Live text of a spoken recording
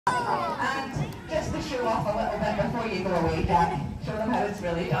show off a little bit before you go away, Jack. Show them how it's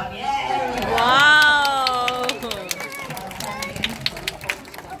really done. Yeah! Wow!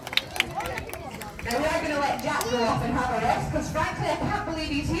 Now we are going to let Jack go off and have a rest, because frankly I can't believe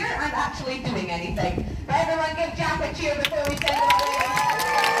he's here and actually doing anything. But everyone give Jack a cheer before we send him away.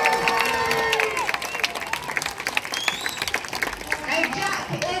 Now Jack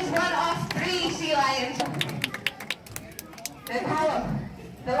is one of 3 sea lions. Now Callum,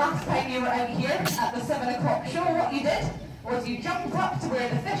 the last time you were out here at the 7 o'clock show, what you did was you jumped up to where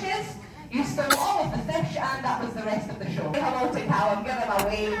the fish is, you stole all of the fish, and that was the rest of the show. Say hello to Callum, give him a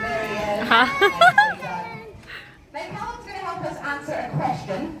wave, there he is. Nicely done. Now Callum's going to help us answer a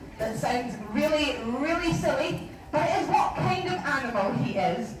question that sounds really, really silly, but it is what kind of animal he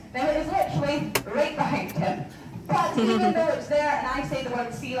is. Now it is literally right behind him, but even though it's there and I say the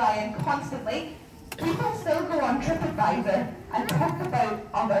word sea lion constantly, people still go on TripAdvisor and talk about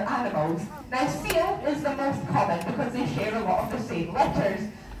other animals. Now seal is the most common because they share a lot of the same letters.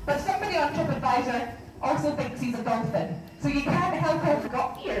 But somebody on TripAdvisor also thinks he's a dolphin. So you can't help it, they've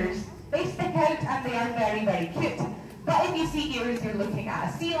got ears. They stick out and they are very, very cute. But if you see ears, you're looking at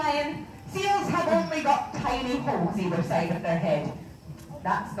a sea lion. Seals have only got tiny holes either side of their head.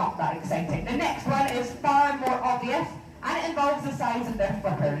 That's not that exciting. The next one is far more obvious, and it involves the size of their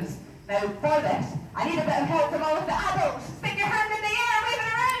flippers. Now for this, I need a bit of help from all of the adults. Stick your hand in the air, wave it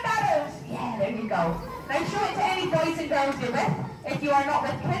around, adults! Yeah, there you go. Now show it to any boys and girls you're with. If you are not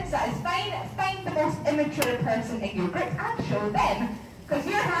with kids, that is fine. Find the most immature person in your group and show them. Because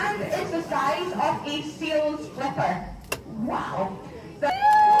your hand is the size of a seal's flipper. Wow. So,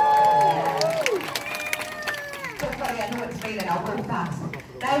 don't worry, I know it's raining, I'll go fast.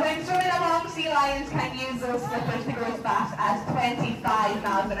 Now when swimming along, sea lions can use those flippers to go as fast as 25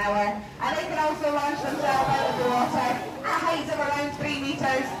 miles an hour. And they can also launch themselves out of the water at heights of around 3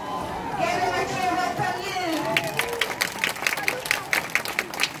 meters. Give them a cheer from you.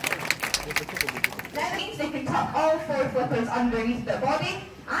 That means they can tuck all 4 flippers underneath their body,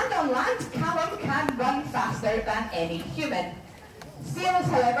 and on land, Callum can run faster than any human. Seals,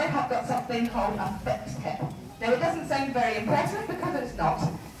 however, have got something called a fixed hip. Now it doesn't sound very impressive because it's not.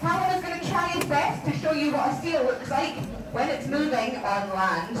 Callum is going to try his best to show you what a seal looks like when it's moving on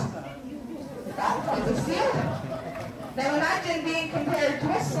land. That is a seal. Now imagine being compared to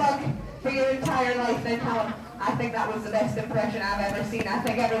a slug for your entire life now, Callum. I think that was the best impression I've ever seen. I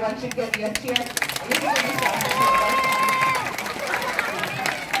think everyone should give you a cheer. You can give yourself a cheer.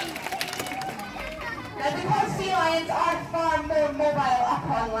 Now because sea lions are far more mobile up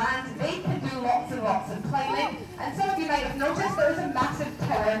on land, they can do lots and lots of climbing. And some of you might have noticed there is a massive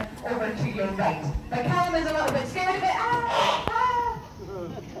tower over to your right. But Callum is a little bit scared of it.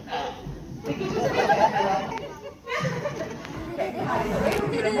 Did you just feel it, everyone? Get carried away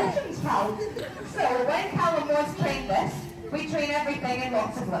with your emotions, pal. So when Callum was trained this, we train everything in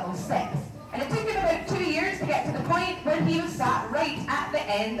lots of little steps. And it took him about 2 years to get to the point where he was sat right at the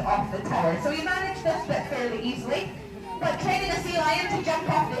end of the tower. So he managed this bit fairly easily. But training a sea lion to jump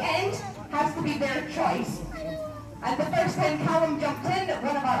off the end has to be their choice. And the first time Callum jumped in,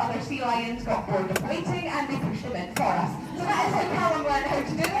 one of our other sea lions got bored of waiting and they pushed him in for us. So that is how Callum learned how to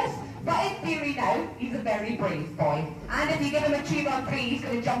do this. But in theory now, he's a very brave boy. And if you give him a tune on 3, he's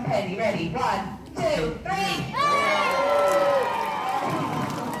going to jump in. You ready? 1, 2, 3!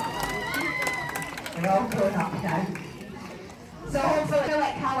 We're all grown up now. So hopefully we're going to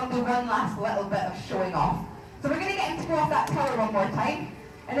let Callum do one last little bit of showing off. So we're going to get him to go off that tower one more time.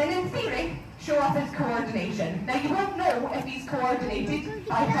 And then in theory, show off his coordination. Now you won't know if he's coordinated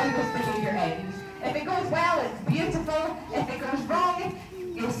by how this behaviour ends. If it goes well, it's beautiful. If it goes wrong,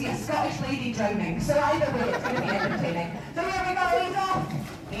 you'll see a Scottish lady drowning. So either way, it's going to be entertaining. So here we go, he's off.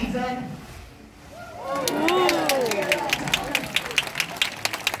 He's in.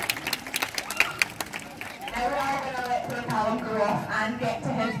 Now we are going to let poor Callum go off and get to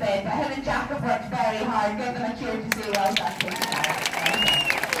his bed. But him and Jack have worked very hard. Give them a cheer to say well done.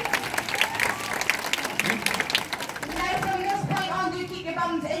 Now from this point on, do keep your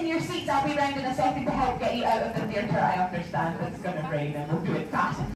bums in your seats. I'll be round in a second to help get you out of the theatre. I understand it's going to rain and we'll do it fast.